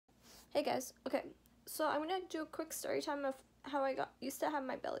Hey guys, okay, so I'm gonna do a quick story time of how I used to have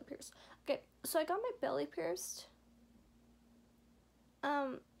my belly pierced. Okay, so I got my belly pierced.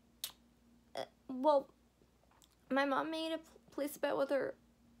 Well, my mom made a police bet with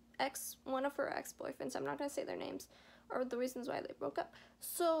one of her ex-boyfriends. I'm not gonna say their names or the reasons why they broke up.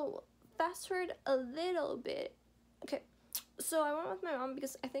 So fast forward a little bit. Okay, so I went with my mom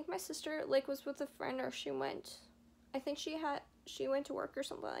because I think my sister was with a friend, or she went. I think she went to work or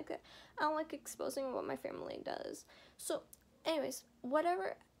something like that. I don't like exposing what my family does. So, anyways,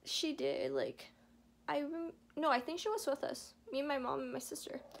 whatever she did, I think she was with us. Me and my mom and my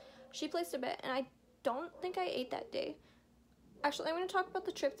sister. She placed a bet, and I don't think I ate that day. Actually, I'm going to talk about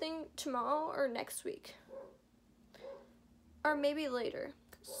the trip thing tomorrow or next week. Or maybe later.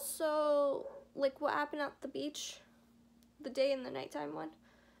 So, what happened at the beach? The day and the nighttime one.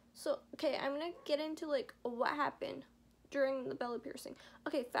 So, okay, I'm going to get into, what happened during the belly piercing.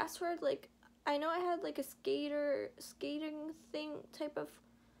 Okay, fast forward, I know I had, a skating thing type of,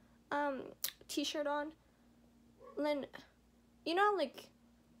 t-shirt on. And then, you know,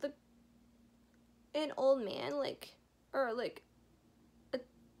 an old man, or, a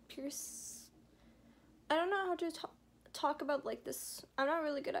pierce. I don't know how to talk about, this. I'm not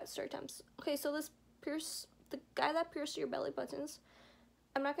really good at story times. Okay, so the guy that pierced your belly buttons,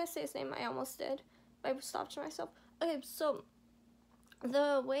 I'm not gonna say his name, I almost did, but I stopped myself. Okay, so,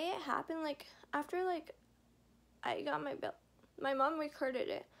 the way it happened, after, I got my mom recorded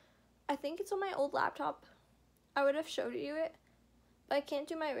it. I think it's on my old laptop. I would have showed you it, but I can't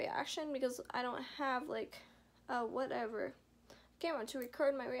do my reaction because I don't have, whatever camera to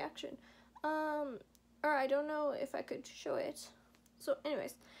record my reaction. Or I don't know if I could show it. So,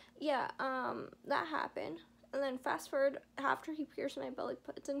 anyways, yeah, that happened. And then fast forward, after he pierced my belly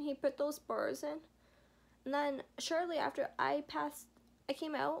button, he put those bars in. And then shortly after I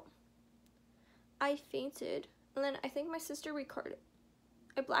came out, I fainted. And then I think my sister recorded.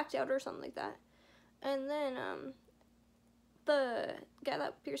 I blacked out or something like that. And then, the guy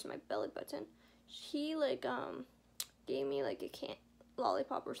that pierced my belly button, he, gave me, a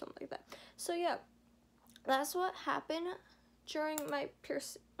lollipop or something like that. So, yeah, that's what happened during my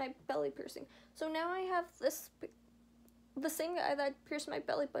belly piercing. So now I have the same guy that pierced my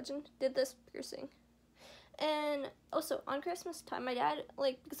belly button did this piercing. And also, on Christmas time, my dad,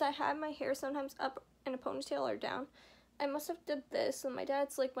 because I had my hair sometimes up in a ponytail or down, I must have did this, and my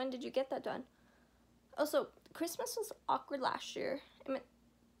dad's like, when did you get that done? Also, Christmas was awkward last year.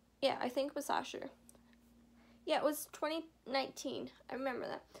 I think it was last year. Yeah, it was 2019. I remember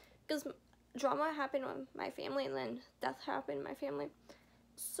that. Because drama happened with my family, and then death happened in my family.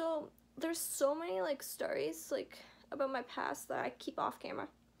 So, there's so many, stories, about my past that I keep off camera.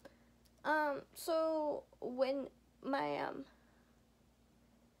 So, when my,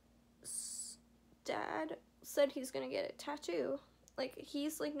 dad said he's gonna get a tattoo,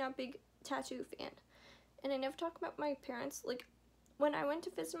 he's, not a big tattoo fan. And I never talk about my parents, when I went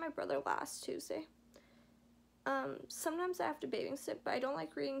to visit my brother last Tuesday, sometimes I have to babysit, but I don't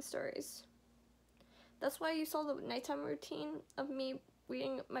like reading stories. That's why you saw the nighttime routine of me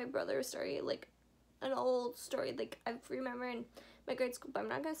reading my brother's story, an old story, I remember in my grade school, but I'm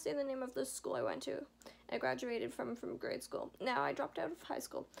not going to say the name of the school I went to. I graduated from grade school. Now I dropped out of high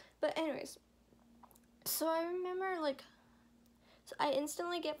school. But anyways, so I remember, so I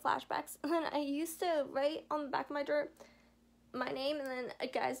instantly get flashbacks, and then I used to write on the back of my door my name and then a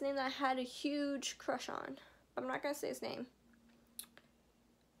guy's name that I had a huge crush on. I'm not going to say his name.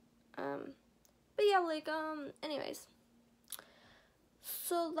 But yeah, anyways.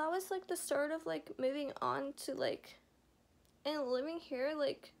 So that was, the start of, moving on to, and living here,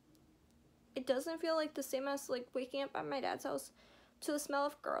 it doesn't feel, the same as, waking up at my dad's house to the smell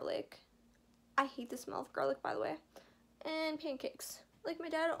of garlic. I hate the smell of garlic, by the way. And pancakes. My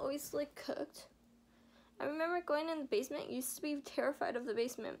dad always, cooked. I remember going in the basement. I used to be terrified of the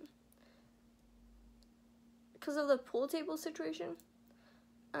basement because of the pool table situation.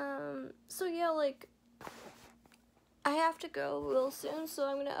 So yeah, I have to go real soon, so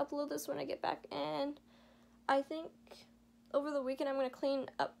I'm gonna upload this when I get back, and I think over the weekend I'm gonna clean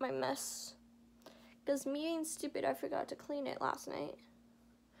up my mess, because me being stupid, I forgot to clean it last night.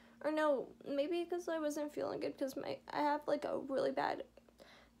 Or no, maybe because I wasn't feeling good, because I have, a really bad...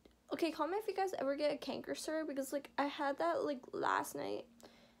 Okay, comment if you guys ever get a canker sore, because, I had that, last night.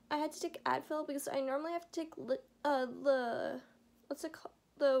 I had to take Advil, because I normally have to take, what's it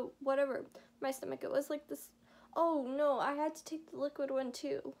called? Whatever, my stomach, it was, this... Oh, no, I had to take the liquid one,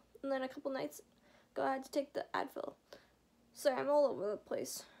 too. And then a couple nights ago, I had to take the Advil. Sorry, I'm all over the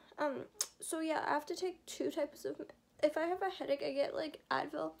place. So, yeah, I have to take 2 types of if I have a headache, I get like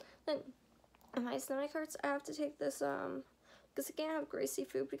Advil. Then if my stomach hurts, I have to take this because I can't have greasy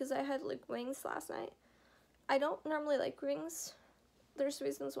food because I had like wings last night. I don't normally like wings. There's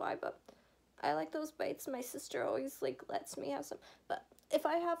reasons why, but I like those bites. My sister always like lets me have some. But if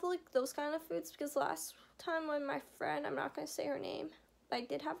I have like those kind of foods, because last time when my friend, I'm not gonna say her name, but I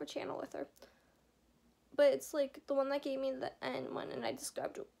did have a channel with her. But it's like the one that gave me the end one, and I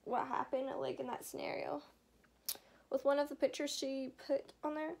described what happened like in that scenario with one of the pictures she put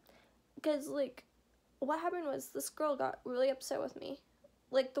on there. Because like what happened was this girl got really upset with me,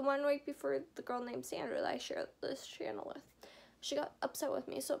 like the one right before the girl named Sandra that I share this channel with. She got upset with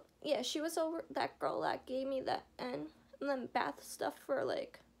me. So yeah, she was over that girl that gave me that and then bath stuff for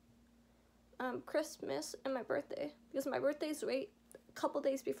like Christmas and my birthday, because my birthday's right a couple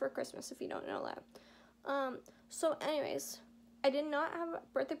days before Christmas, if you don't know that. So anyways, I did not have a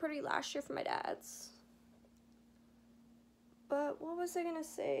birthday party last year for my dad's. But what was I gonna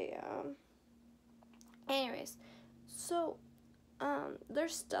say? Anyways, so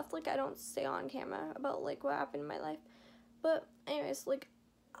there's stuff like I don't say on camera about like what happened in my life. But anyways, like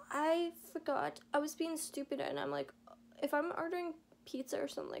I forgot, I was being stupid, and I'm like, if I'm ordering pizza or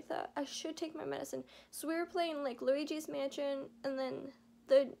something like that, I should take my medicine. So we were playing like Luigi's Mansion and then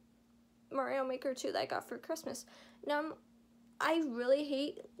the Mario Maker 2 that I got for Christmas. Now I really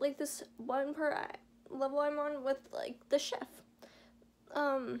hate like this one per level I'm on with like the chef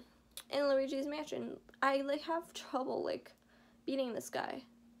in Luigi's Mansion. I like have trouble like beating this guy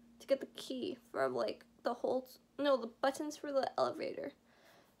to get the key for like the buttons for the elevator.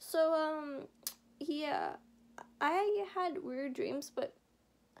 So yeah, I had weird dreams, but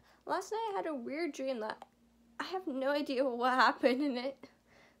last night I had a weird dream that I have no idea what happened in it.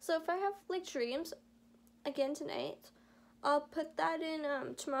 So if I have like dreams again tonight, I'll put that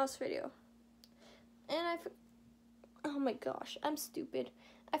in tomorrow's video. And oh my gosh, I'm stupid.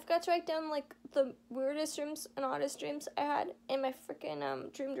 I forgot to write down like the weirdest dreams and oddest dreams I had in my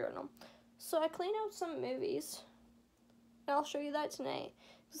freaking dream journal. So I cleaned out some movies, and I'll show you that tonight,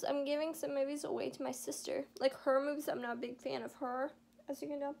 because I'm giving some movies away to my sister. Like her movies, I'm not a big fan of her, as you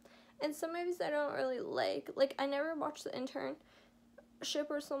can tell. And some movies I don't really like. Like I never watched The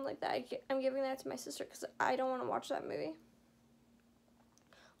Internship or something like that. I'm giving that to my sister because I don't want to watch that movie.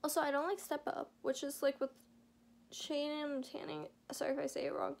 Also, I don't like Step Up, which is like with Channing Tatum. Sorry if I say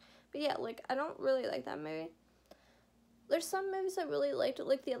it wrong. But yeah, like I don't really like that movie. There's some movies I really liked.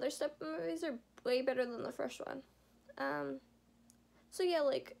 Like the other Step Up movies are way better than the first one. So yeah,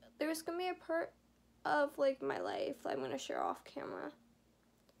 like there's gonna be a part of like my life that I'm gonna share off camera.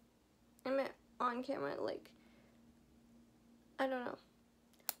 I meant on camera, like I don't know.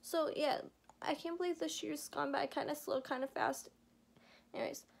 So yeah, I can't believe this year's gone by kind of slow, kind of fast.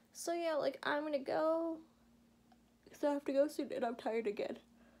 Anyways, so yeah, like I'm gonna go, because I have to go soon and I'm tired again.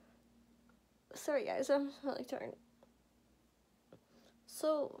 Sorry guys, I'm really tired.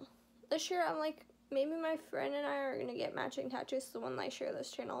 So this year I'm like, maybe my friend and I are gonna get matching tattoos, the one that I share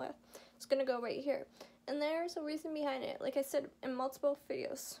this channel with. It's gonna go right here. And there's a reason behind it, like I said in multiple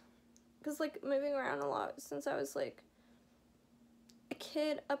videos. Because like moving around a lot since I was like a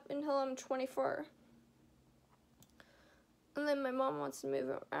kid up until I'm 24. And then my mom wants to move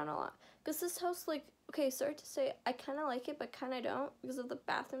around a lot. Because this house, like, okay, sorry to say, I kind of like it, but kind of don't because of the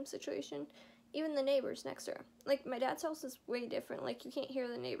bathroom situation. Even the neighbors next door. Like, my dad's house is way different. Like, you can't hear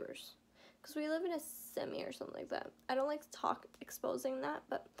the neighbors. Because we live in a semi or something like that. I don't like to talk exposing that,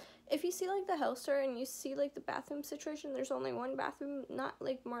 but if you see, like, the house tour and you see, like, the bathroom situation, there's only one bathroom, not,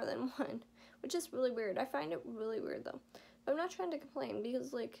 like, more than one. Which is really weird. I find it really weird, though. But I'm not trying to complain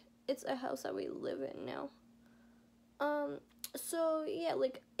because, like, it's a house that we live in now. So, yeah,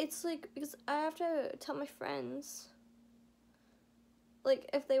 like, it's, like, because I have to tell my friends, like,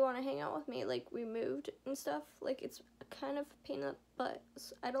 if they want to hang out with me, like, we moved and stuff, like, it's kind of a pain in the butt.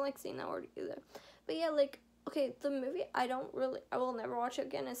 I don't like saying that word either. But, yeah, like, okay, the movie I will never watch it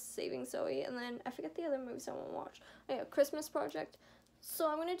again is Saving Zoe, and then I forget the other movies I won't watch. Oh, yeah, Christmas Project. So,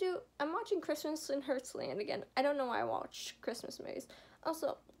 I'm watching Christmas in Heartland again. I don't know why I watch Christmas movies.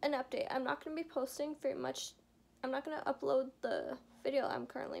 Also, an update, I'm not going to be posting very much. I'm not going to upload the video I'm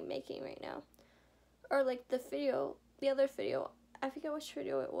currently making right now. Or, like, the other video. I forget which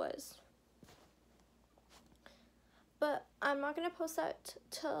video it was. But I'm not going to post that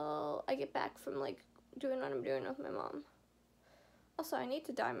till I get back from, like, doing what I'm doing with my mom. Also, I need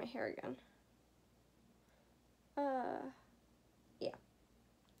to dye my hair again. Yeah.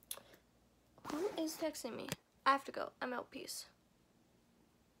 Who is texting me? I have to go. I'm out. Peace.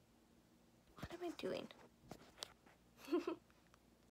 What am I doing?